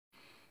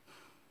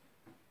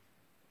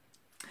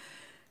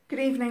Good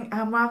evening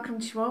and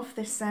welcome to you all for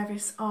this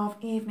service of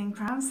Evening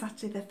Prayer on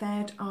Saturday the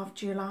 3rd of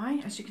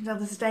July. As you can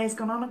tell, as the day has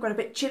gone on, I've got a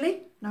bit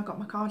chilly and I've got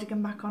my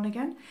cardigan back on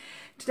again.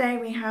 Today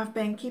we have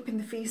been keeping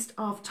the feast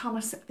of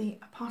Thomas the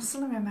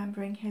Apostle and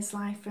remembering his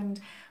life and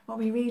what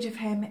we read of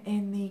him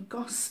in the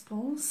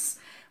Gospels.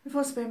 We've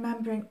also been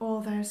remembering all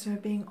those who are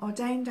being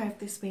ordained over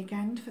this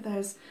weekend, for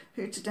those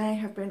who today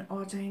have been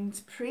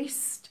ordained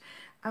priest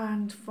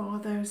and for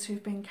those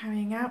who've been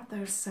carrying out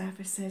those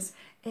services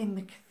in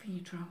the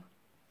cathedral.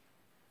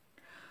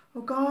 O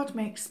God,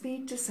 make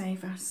speed to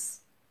save us.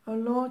 O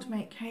Lord,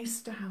 make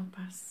haste to help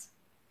us.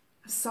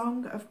 A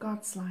song of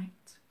God's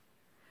light.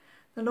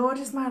 The Lord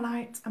is my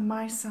light and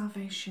my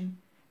salvation.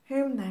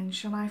 Whom then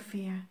shall I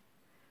fear?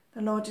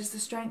 The Lord is the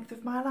strength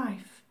of my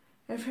life.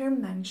 Of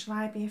whom then shall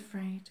I be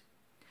afraid?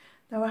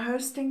 Though a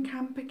host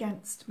encamp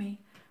against me,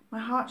 my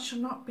heart shall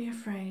not be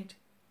afraid.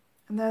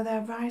 And though there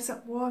rise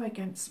up war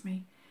against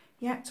me,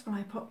 yet will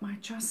I put my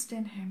trust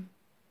in him.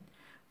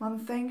 One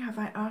thing have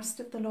I asked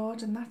of the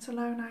Lord, and that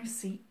alone I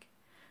seek,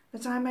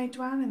 that I may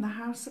dwell in the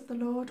house of the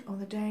Lord all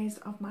the days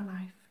of my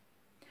life,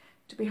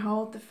 to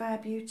behold the fair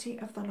beauty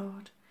of the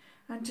Lord,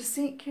 and to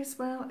seek his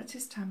will at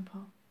his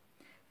temple.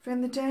 For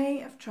in the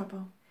day of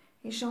trouble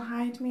he shall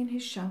hide me in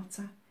his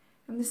shelter,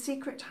 in the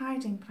secret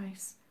hiding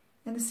place,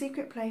 in the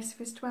secret place of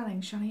his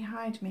dwelling shall he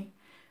hide me,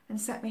 and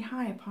set me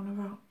high upon a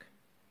rock.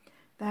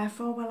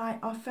 Therefore will I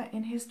offer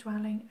in his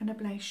dwelling an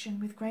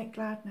oblation with great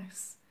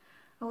gladness.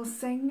 I will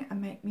sing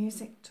and make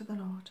music to the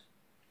Lord.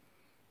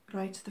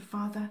 Glory to the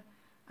Father,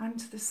 and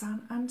to the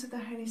Son, and to the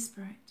Holy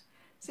Spirit,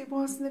 as it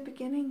was in the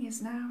beginning,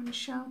 is now, and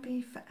shall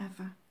be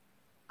forever.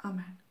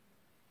 Amen.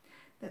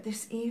 That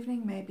this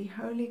evening may be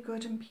holy,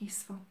 good and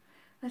peaceful,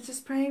 let us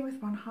pray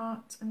with one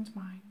heart and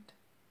mind.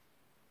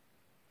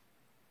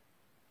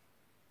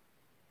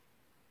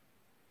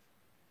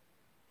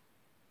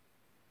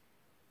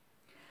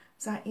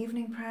 As our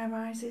evening prayer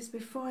rises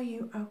before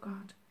you, O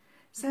God,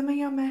 so may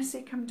your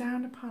mercy come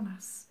down upon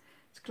us,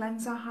 to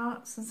cleanse our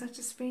hearts and set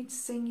us free to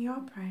sing your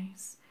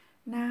praise,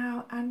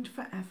 now and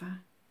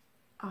forever.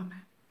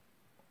 Amen.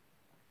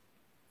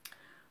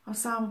 Our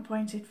psalm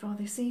appointed for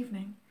this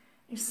evening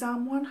is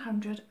Psalm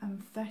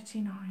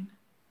 139.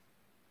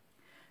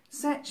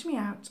 Search me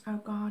out, O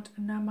God,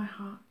 and know my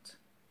heart.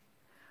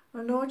 O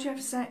Lord, you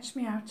have searched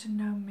me out and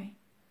known me.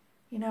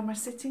 You know my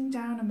sitting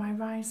down and my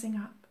rising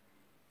up.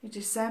 You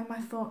discern my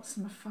thoughts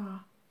from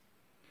afar.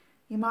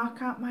 You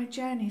mark out my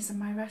journeys and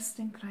my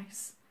resting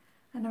place,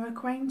 and are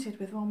acquainted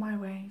with all my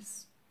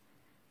ways.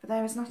 For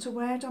there is not a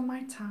word on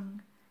my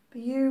tongue,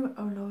 but you,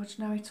 O Lord,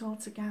 know it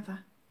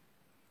altogether.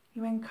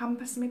 You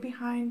encompass me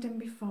behind and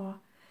before,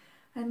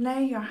 and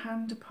lay your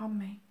hand upon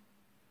me.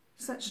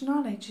 Such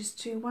knowledge is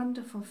too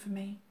wonderful for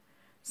me,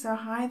 so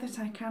high that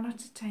I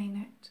cannot attain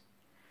it.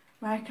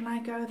 Where can I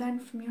go then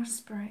from your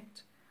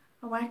spirit,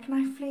 or where can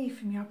I flee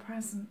from your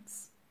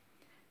presence?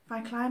 If I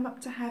climb up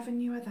to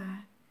heaven, you are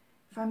there.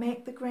 If I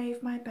make the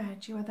grave my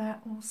bed, you are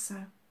there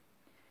also.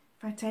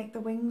 If I take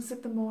the wings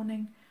of the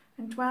morning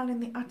and dwell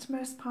in the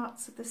uttermost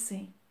parts of the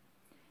sea,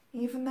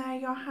 even there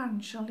your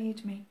hand shall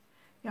lead me,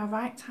 your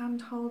right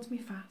hand hold me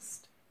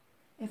fast.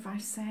 If I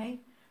say,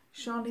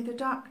 surely the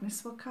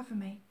darkness will cover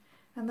me,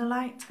 and the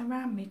light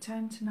around me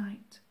turn to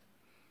night.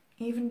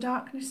 Even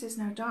darkness is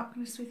no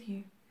darkness with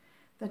you.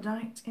 The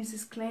night is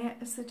as clear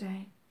as the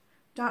day.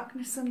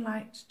 Darkness and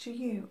light to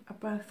you are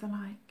both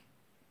alike.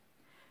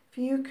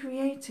 For you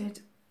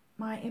created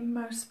my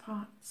inmost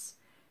parts.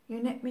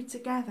 You knit me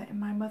together in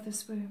my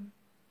mother's womb.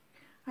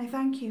 I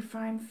thank you, for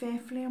I am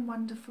fearfully and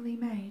wonderfully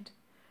made.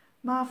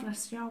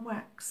 Marvellous your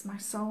works, my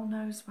soul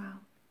knows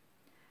well.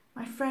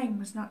 My frame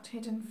was not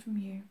hidden from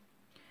you.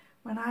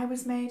 When I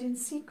was made in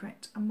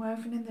secret and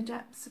woven in the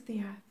depths of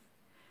the earth,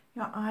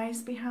 your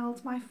eyes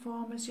beheld my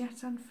form as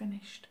yet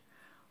unfinished.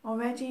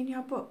 Already in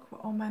your book were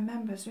all my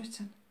members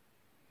written,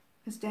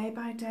 as day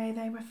by day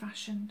they were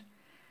fashioned,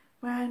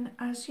 when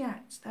as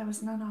yet there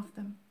was none of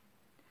them.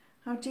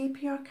 How deep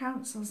are your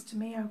counsels to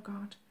me, O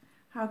God!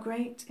 How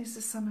great is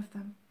the sum of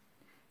them!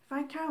 If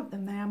I count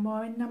them, they are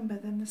more in number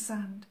than the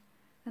sand,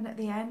 and at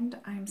the end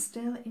I am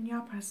still in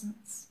your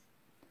presence.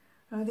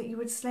 Oh, that you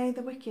would slay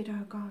the wicked,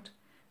 O God,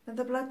 that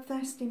the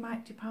bloodthirsty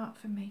might depart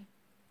from me.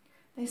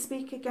 They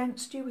speak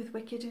against you with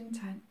wicked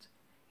intent.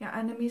 Your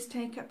enemies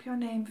take up your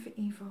name for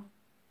evil.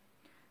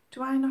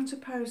 Do I not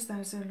oppose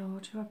those, O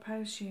Lord, who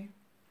oppose you?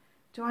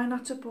 Do I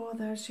not abhor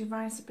those who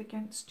rise up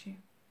against you?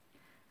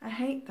 I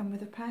hate them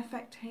with a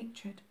perfect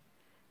hatred.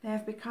 They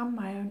have become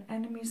my own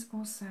enemies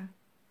also.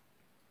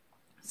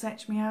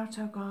 Search me out,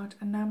 O God,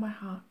 and know my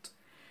heart.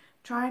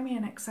 Try me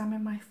and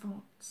examine my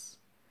thoughts.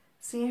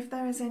 See if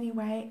there is any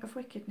way of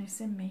wickedness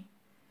in me,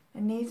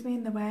 and lead me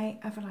in the way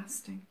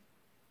everlasting.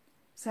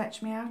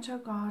 Search me out, O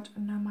God,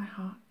 and know my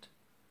heart.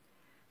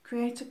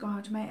 Creator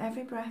God, may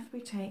every breath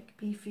we take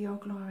be for your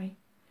glory.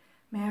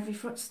 May every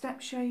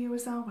footstep show you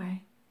as our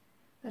way,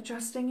 that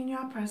trusting in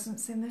your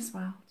presence in this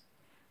world,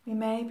 we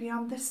may,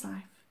 beyond this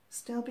life,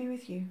 still be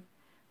with you,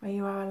 where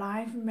you are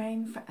alive and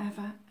reign for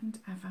ever and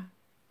ever.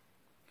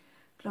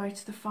 Glory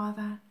to the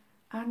Father,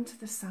 and to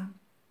the Son,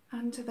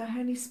 and to the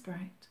Holy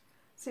Spirit,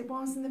 as it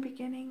was in the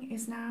beginning,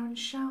 is now, and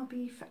shall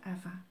be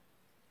forever.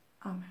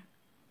 Amen.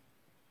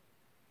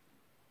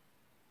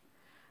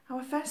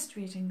 Our first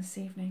reading this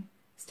evening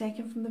is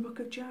taken from the book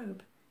of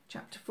Job,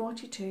 chapter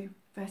 42,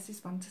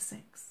 verses 1 to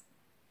 6.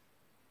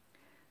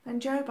 Then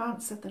Job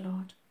answered the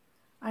Lord,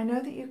 I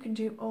know that you can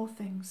do all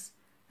things,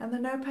 and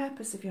that no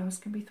purpose of yours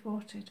can be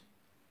thwarted.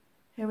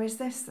 Who is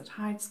this that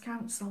hides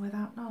counsel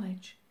without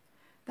knowledge?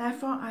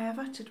 Therefore I have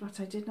uttered what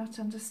I did not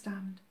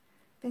understand,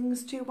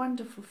 things too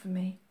wonderful for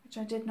me, which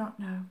I did not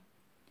know.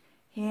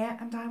 Hear,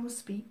 and I will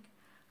speak.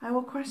 I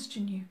will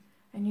question you,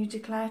 and you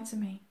declare to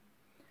me.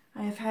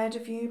 I have heard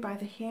of you by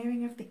the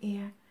hearing of the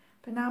ear,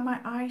 but now my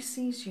eye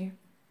sees you.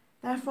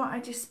 Therefore I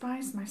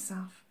despise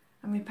myself,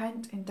 and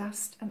repent in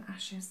dust and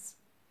ashes.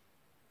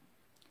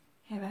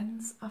 Here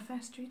ends our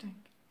first reading.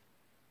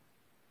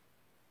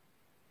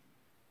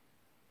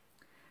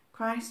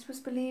 Christ was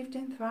believed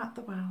in throughout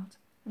the world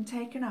and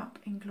taken up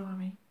in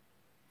glory.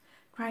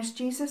 Christ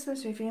Jesus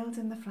was revealed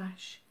in the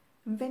flesh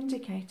and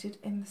vindicated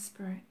in the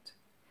Spirit.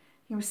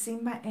 He was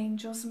seen by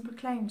angels and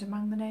proclaimed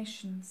among the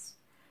nations.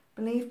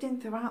 Believed in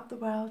throughout the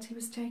world, he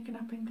was taken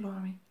up in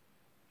glory.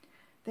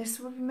 This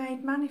will be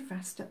made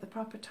manifest at the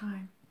proper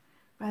time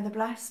by the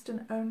blessed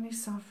and only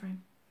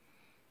Sovereign,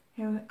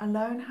 who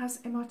alone has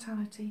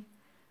immortality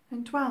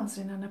and dwells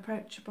in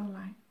unapproachable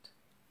light.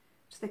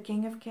 To the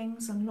King of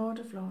kings and Lord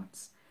of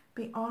lords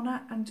be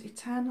honour and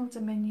eternal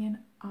dominion.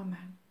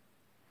 Amen.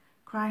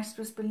 Christ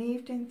was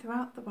believed in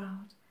throughout the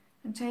world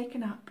and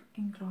taken up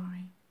in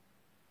glory.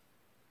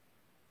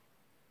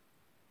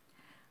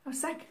 Our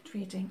second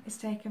reading is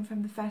taken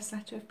from the first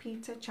letter of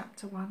Peter,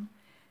 chapter 1,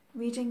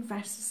 reading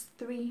verses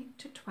 3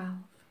 to 12.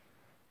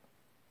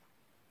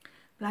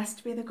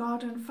 Blessed be the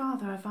God and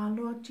Father of our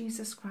Lord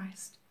Jesus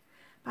Christ.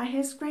 By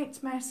his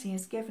great mercy he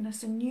has given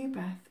us a new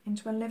birth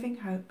into a living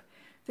hope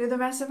through the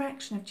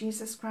resurrection of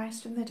Jesus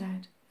Christ from the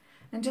dead,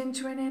 and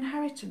into an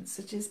inheritance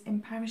that is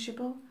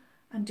imperishable,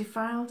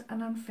 undefiled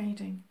and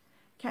unfading,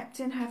 kept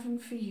in heaven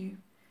for you,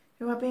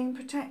 who are being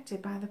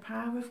protected by the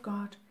power of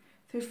God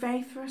through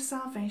faith for a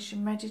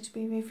salvation ready to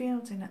be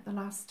revealed in at the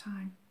last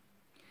time.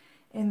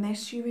 In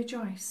this you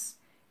rejoice,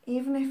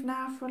 even if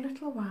now for a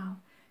little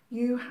while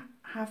you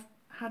have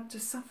had to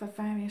suffer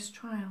various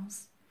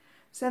trials,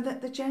 so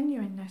that the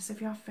genuineness of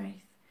your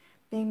faith,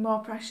 being more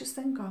precious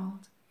than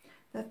gold,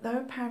 that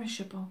though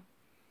perishable,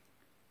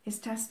 is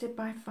tested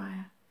by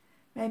fire,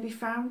 may be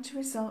found to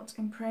result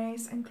in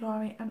praise and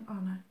glory and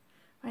honour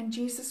when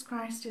Jesus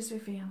Christ is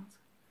revealed.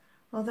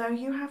 Although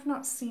you have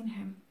not seen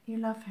him, you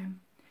love him,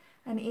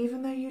 and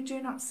even though you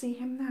do not see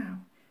him now,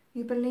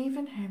 you believe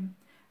in him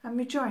and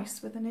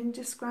rejoice with an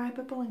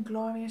indescribable and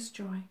glorious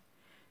joy,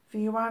 for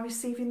you are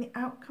receiving the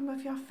outcome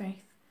of your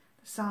faith,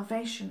 the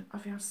salvation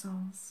of your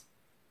souls.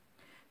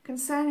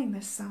 Concerning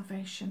this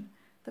salvation,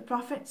 the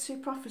prophets who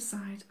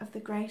prophesied of the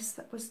grace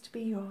that was to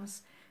be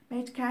yours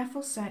made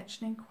careful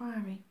search and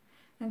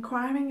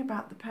inquiring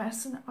about the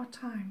person or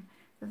time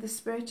that the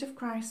Spirit of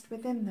Christ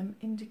within them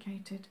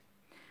indicated,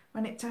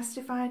 when it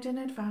testified in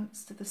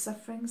advance to the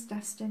sufferings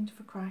destined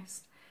for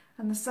Christ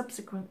and the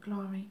subsequent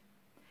glory.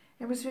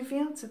 It was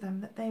revealed to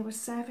them that they were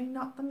serving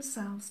not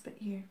themselves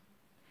but you,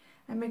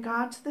 in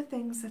regard to the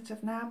things that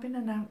have now been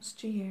announced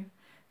to you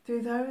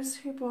through those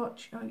who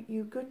brought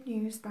you good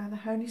news by the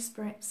Holy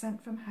Spirit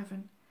sent from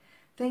heaven,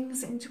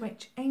 things into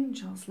which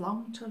angels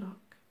long to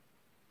look.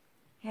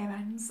 Here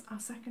ends our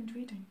second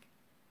reading.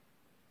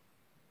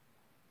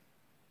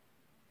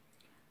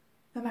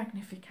 The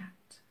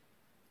Magnificat.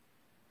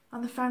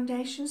 On the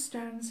foundation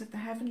stones of the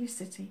heavenly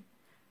city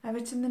are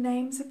written the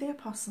names of the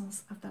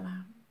apostles of the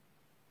Lamb.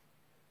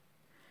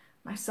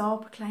 My soul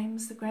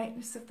proclaims the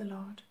greatness of the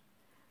Lord.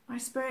 My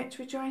spirit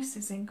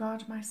rejoices in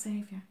God my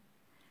Saviour.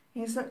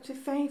 He has looked with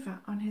favour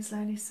on his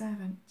lowly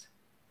servant.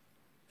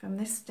 From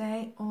this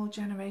day all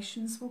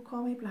generations will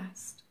call me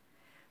blessed.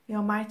 The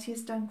Almighty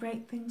has done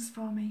great things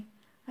for me,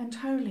 and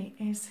holy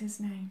is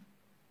his name.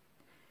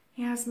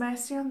 He has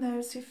mercy on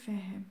those who fear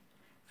him,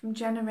 from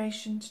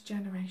generation to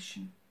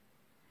generation.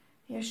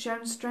 He has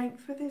shown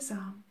strength with his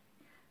arm,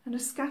 and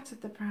has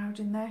scattered the proud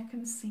in their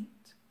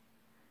conceit,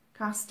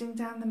 casting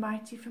down the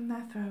mighty from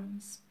their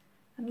thrones,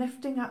 and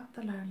lifting up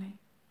the lowly.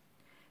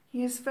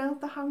 He has filled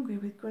the hungry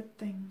with good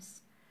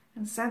things,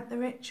 and sent the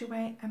rich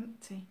away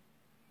empty.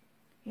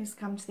 He has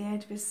come to the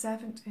aid of his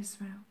servant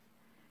Israel,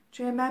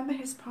 to remember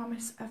his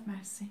promise of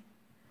mercy,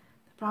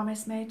 the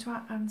promise made to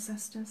our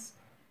ancestors,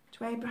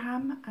 to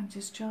Abraham and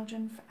his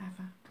children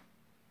forever.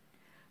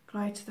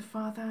 Glory to the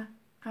Father,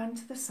 and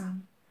to the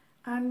Son,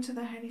 and to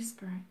the Holy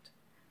Spirit,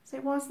 as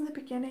it was in the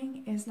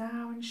beginning, is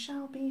now, and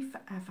shall be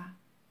forever.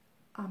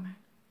 Amen.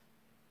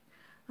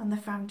 On the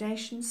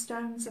foundation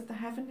stones of the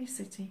heavenly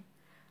city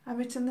are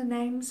written the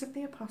names of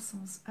the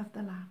apostles of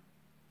the Lamb.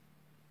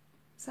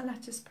 So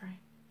let us pray.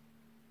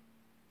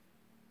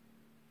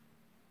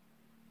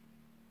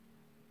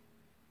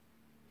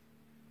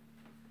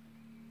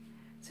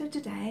 So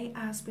today,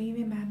 as we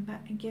remember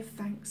and give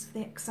thanks for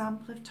the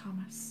example of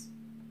Thomas,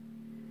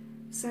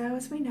 so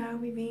as we know,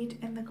 we read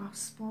in the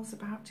Gospels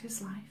about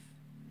his life,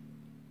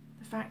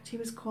 the fact he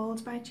was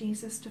called by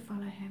Jesus to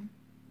follow him,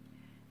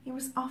 He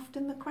was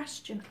often the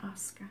question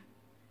asker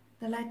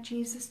that led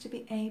Jesus to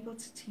be able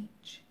to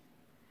teach,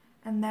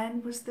 and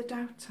then was the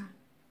doubter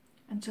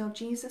until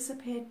Jesus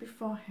appeared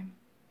before him.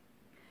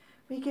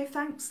 We give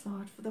thanks,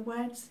 Lord, for the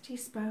words that he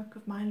spoke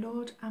of my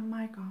Lord and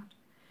my God,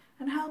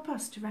 and help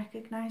us to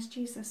recognise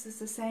Jesus as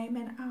the same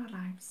in our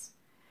lives,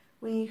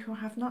 we who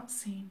have not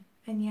seen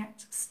and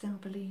yet still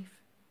believe.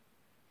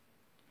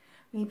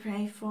 We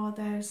pray for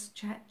those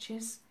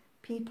churches,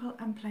 people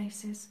and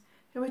places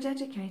who are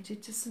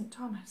dedicated to St.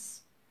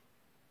 Thomas,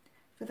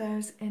 for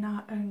those in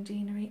our own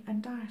deanery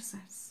and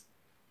diocese.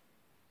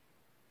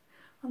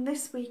 On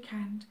this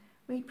weekend,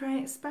 we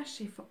pray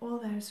especially for all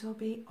those who will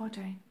be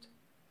ordained.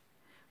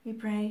 We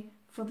pray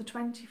for the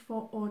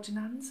 24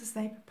 ordinands as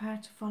they prepare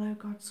to follow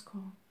God's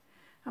call.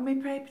 And we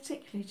pray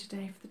particularly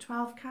today for the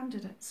 12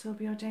 candidates who will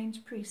be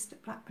ordained priests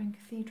at Blackburn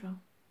Cathedral.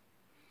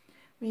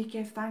 We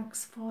give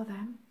thanks for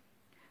them,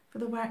 for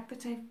the work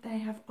that they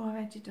have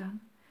already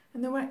done,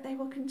 and the work they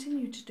will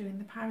continue to do in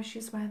the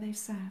parishes where they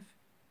serve.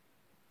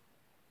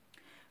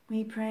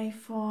 We pray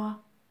for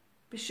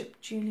Bishop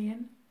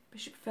Julian,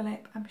 Bishop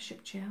Philip and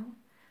Bishop Jill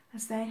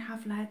as they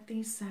have led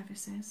these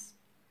services.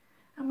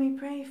 And we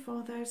pray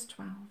for those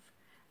 12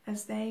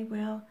 as they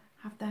will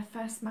have their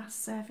first Mass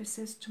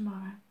services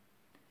tomorrow,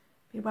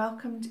 be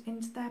welcomed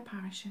into their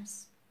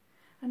parishes,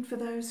 and for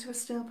those who are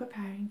still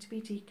preparing to be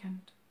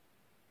deaconed.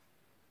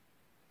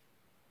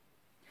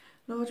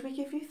 Lord, we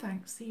give you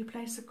thanks that you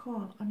place a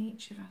call on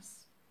each of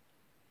us.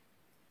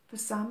 For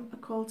some, a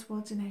call to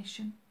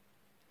ordination,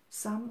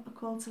 some a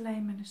call to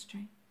lay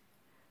ministry,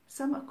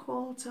 some a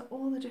call to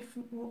all the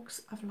different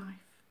walks of life.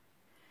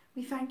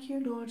 We thank you,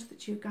 Lord,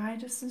 that you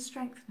guide us and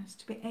strengthen us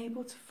to be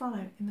able to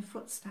follow in the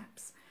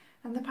footsteps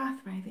and the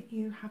pathway that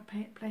you have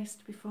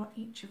placed before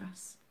each of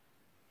us.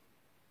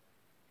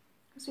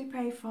 As we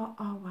pray for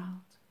our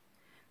world,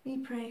 we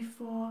pray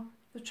for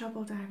the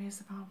troubled areas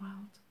of our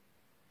world.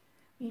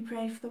 We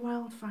pray for the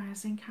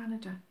wildfires in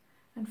Canada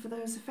and for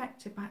those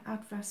affected by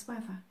adverse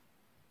weather,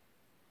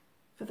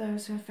 for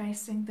those who are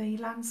facing the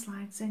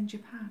landslides in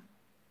Japan.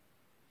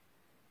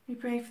 We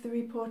pray for the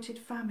reported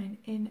famine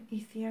in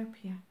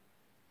Ethiopia.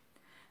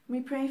 We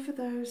pray for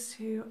those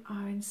who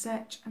are in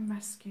search and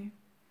rescue,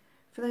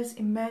 for those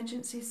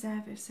emergency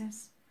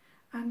services,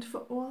 and for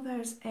all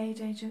those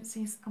aid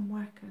agencies and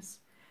workers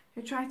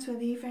who try to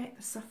alleviate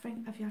the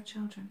suffering of your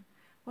children,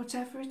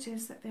 whatever it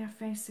is that they are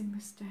facing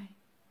this day.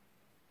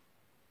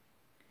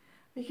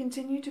 We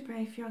continue to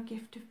pray for your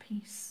gift of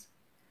peace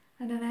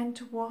and an end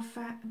to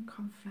warfare and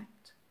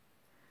conflict,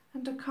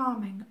 and a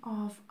calming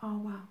of our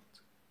world.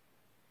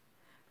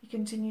 We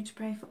continue to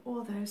pray for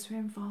all those who are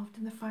involved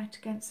in the fight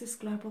against this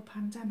global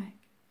pandemic,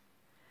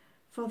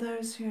 for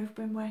those who have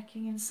been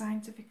working in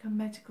scientific and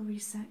medical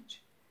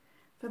research,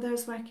 for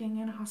those working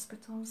in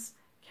hospitals,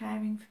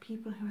 caring for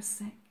people who are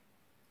sick,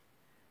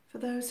 for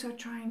those who are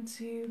trying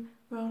to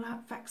roll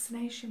out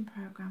vaccination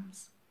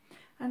programs,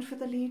 and for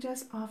the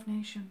leaders of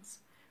nations,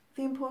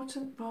 the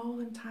important role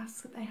and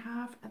task that they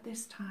have at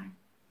this time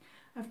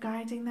of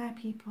guiding their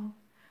people,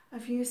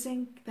 of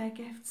using their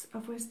gifts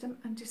of wisdom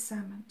and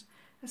discernment,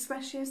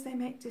 especially as they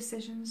make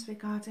decisions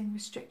regarding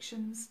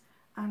restrictions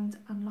and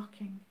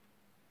unlocking.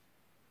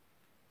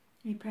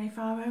 We pray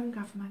for our own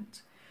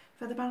government,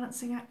 for the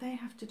balancing act they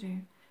have to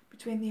do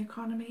between the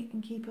economy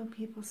and keeping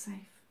people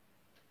safe.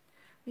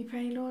 We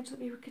pray, Lord, that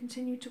we would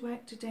continue to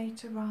work to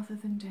data rather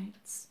than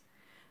dates,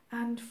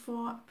 and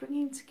for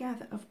bringing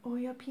together of all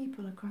your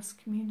people across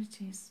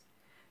communities,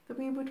 that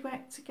we would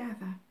work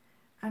together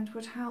and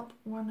would help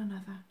one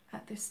another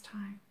at this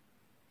time.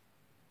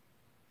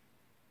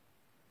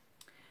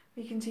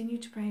 We continue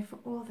to pray for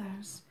all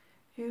those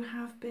who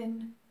have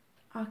been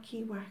our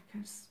key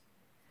workers,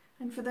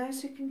 and for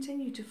those who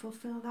continue to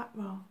fulfil that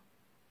role.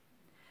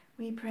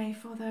 We pray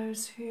for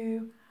those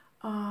who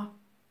are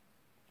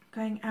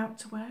going out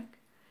to work,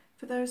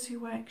 for those who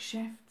work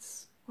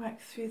shifts, work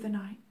through the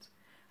night,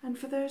 and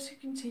for those who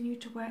continue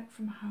to work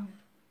from home.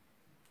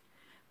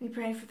 We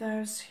pray for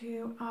those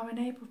who are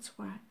unable to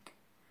work,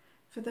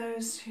 for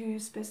those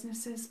whose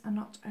businesses are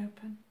not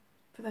open,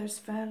 for those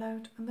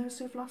furloughed and those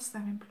who have lost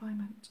their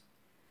employment.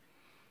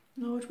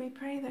 Lord, we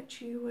pray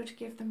that you would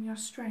give them your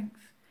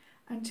strength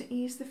and to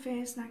ease the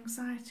fears and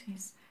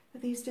anxieties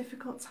that these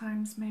difficult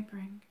times may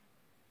bring.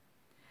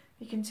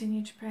 We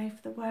continue to pray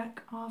for the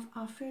work of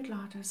our food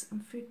larders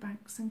and food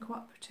banks and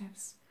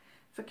cooperatives,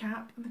 for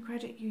CAP and the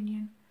Credit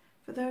Union,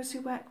 for those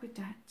who work with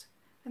debt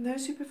and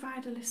those who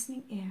provide a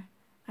listening ear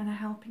and a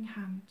helping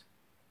hand.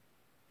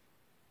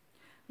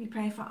 We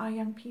pray for our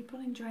young people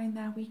enjoying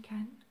their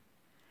weekend,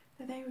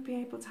 that they would be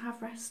able to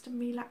have rest and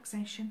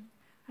relaxation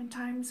and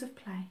times of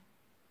play.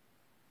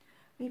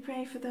 We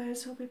pray for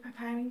those who will be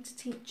preparing to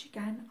teach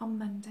again on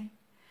Monday,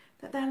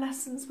 that their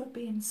lessons would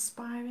be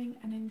inspiring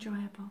and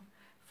enjoyable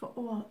for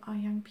all our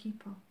young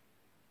people.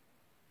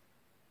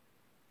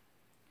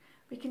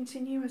 We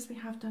continue, as we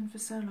have done for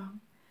so long,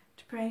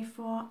 to pray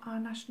for our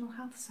National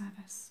Health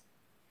Service.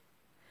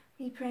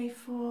 We pray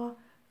for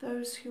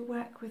those who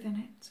work within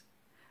it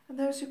and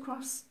those who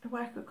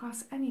work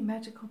across any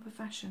medical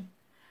profession,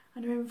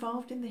 and are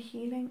involved in the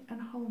healing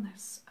and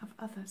wholeness of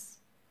others.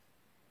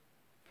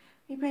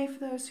 We pray for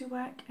those who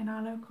work in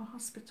our local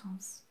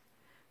hospitals,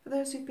 for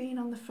those who've been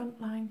on the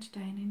front line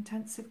today in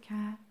intensive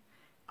care,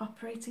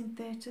 operating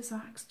theatres or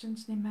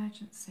accident and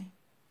emergency,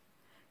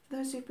 for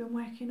those who've been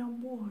working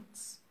on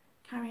wards,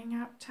 carrying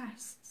out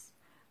tests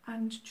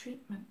and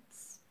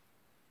treatments.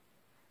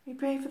 We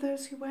pray for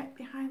those who work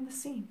behind the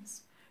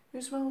scenes,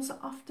 whose roles are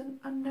often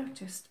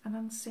unnoticed and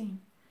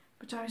unseen,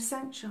 but are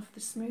essential for the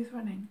smooth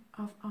running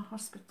of our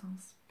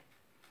hospitals.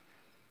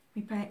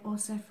 We pray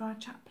also for our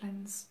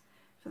chaplains,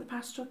 for the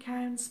pastoral care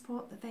and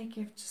support that they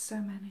give to so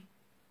many.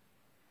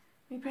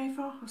 We pray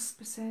for our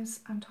hospices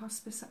and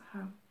hospice at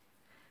home,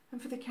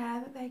 and for the care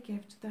that they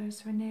give to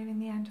those who are nearing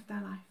the end of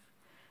their life,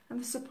 and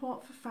the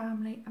support for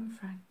family and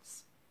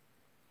friends.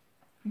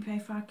 We pray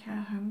for our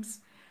care homes,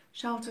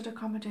 sheltered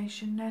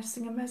accommodation,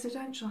 nursing and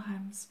residential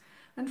homes,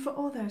 and for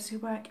all those who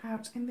work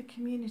out in the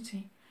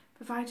community,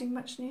 providing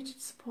much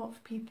needed support for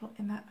people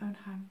in their own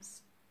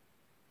homes.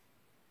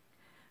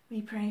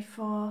 We pray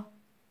for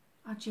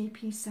our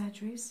GP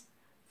surgeries,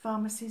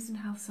 pharmacies and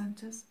health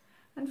centres,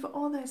 and for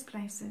all those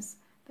places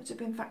that have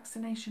been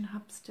vaccination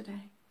hubs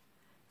today,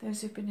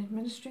 those who have been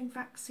administering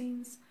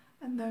vaccines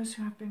and those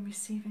who have been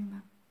receiving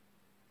them.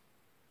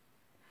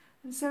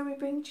 And so we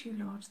bring to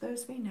you, Lord,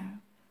 those we know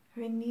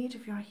who are in need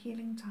of your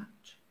healing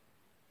touch.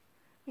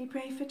 We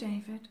pray for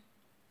David,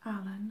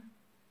 Alan,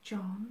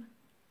 John,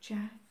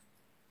 Jeff,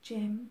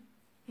 Jim,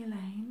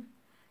 Elaine,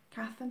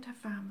 Kath and her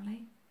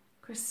family,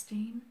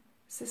 Christine,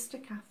 Sister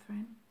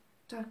Catherine,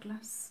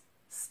 Douglas,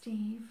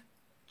 Steve,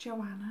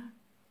 Joanna,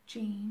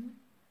 Jean,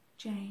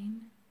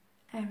 Jane,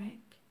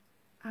 Eric,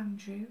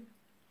 Andrew,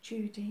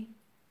 Judy,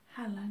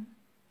 Helen,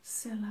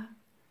 Scylla,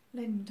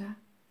 Linda,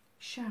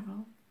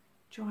 Cheryl,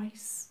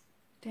 Joyce,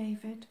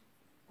 David,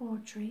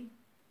 Audrey,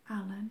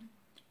 Alan,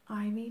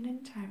 Irene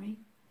and Terry,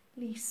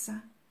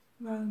 Lisa,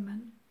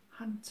 Roman,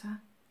 Hunter,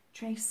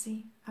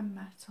 Tracy and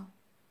Myrtle.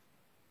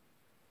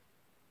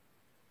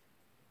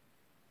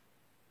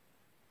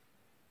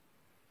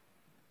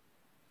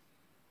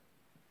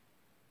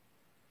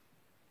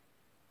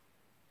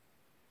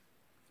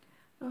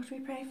 Lord, we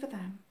pray for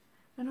them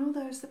and all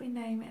those that we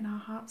name in our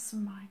hearts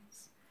and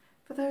minds,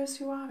 for those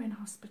who are in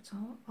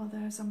hospital or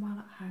those unwell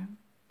at home,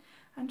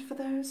 and for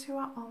those who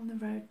are on the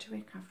road to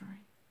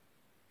recovery.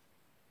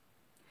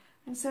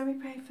 And so we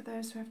pray for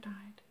those who have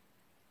died.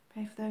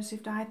 Pray for those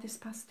who've died this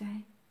past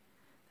day,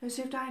 those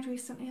who've died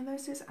recently, and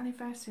those whose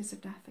anniversaries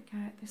of death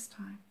occur at this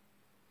time.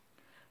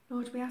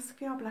 Lord, we ask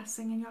for your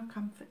blessing and your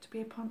comfort to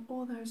be upon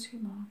all those who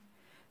mourn,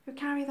 who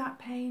carry that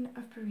pain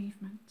of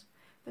bereavement,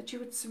 that you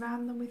would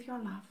surround them with your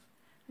love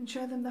and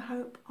show them the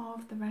hope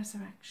of the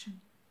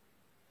resurrection.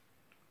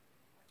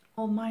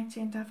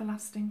 Almighty and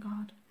everlasting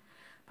God,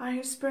 by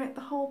whose Spirit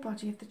the whole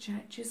body of the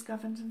Church is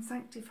governed and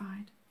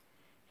sanctified,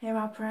 hear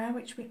our prayer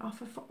which we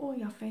offer for all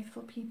your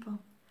faithful people,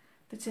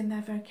 that in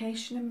their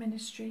vocation and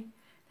ministry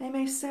they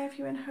may serve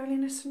you in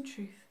holiness and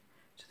truth,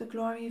 to the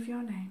glory of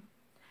your name,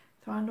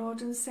 through our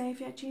Lord and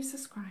Saviour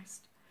Jesus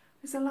Christ,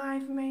 who is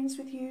alive and reigns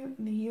with you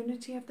in the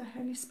unity of the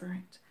Holy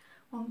Spirit,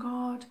 one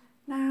God,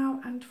 now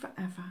and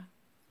forever.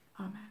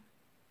 Amen.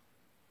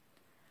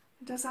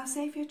 And as our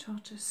Saviour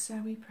taught us,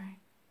 so we pray.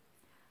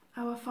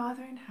 Our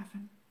Father in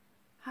heaven,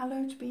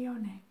 hallowed be your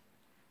name.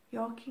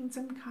 Your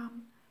kingdom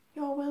come,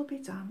 your will be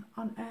done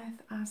on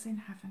earth as in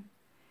heaven.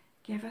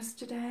 Give us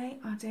today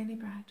our daily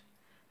bread.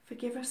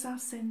 Forgive us our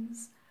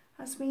sins,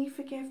 as we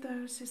forgive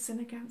those who sin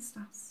against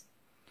us.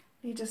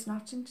 Lead us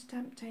not into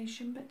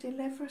temptation, but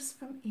deliver us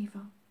from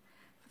evil.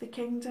 For the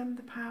kingdom,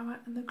 the power,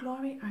 and the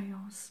glory are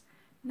yours,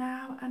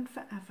 now and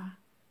forever.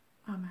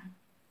 Amen.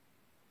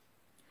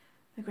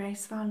 The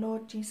grace of our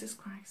Lord Jesus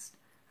Christ,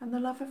 and the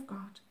love of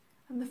God,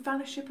 and the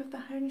fellowship of the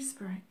Holy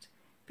Spirit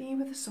be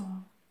with us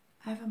all,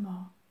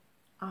 evermore.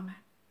 Amen.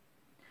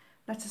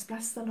 Let us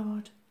bless the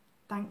Lord.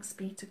 Thanks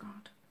be to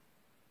God.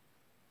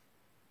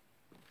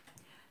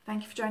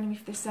 Thank you for joining me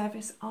for this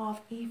service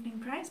of evening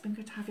prayer. It's been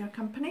good to have your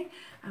company,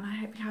 and I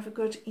hope you have a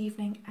good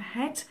evening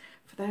ahead.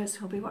 For those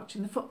who will be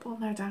watching the football,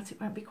 no doubt it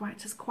won't be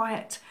quite as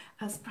quiet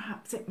as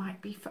perhaps it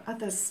might be for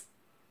others.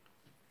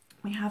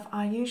 We have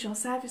our usual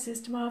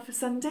services tomorrow for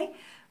Sunday,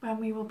 when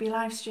we will be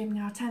live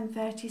streaming our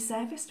 10:30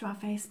 service to our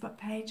Facebook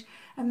page,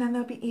 and then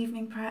there'll be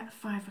evening prayer at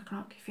 5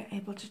 o'clock if you're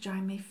able to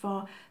join me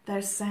for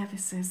those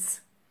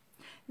services.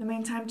 In the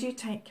meantime, do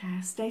take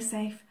care, stay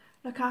safe,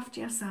 look after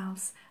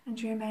yourselves,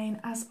 and remain,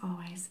 as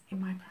always,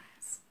 in my prayer.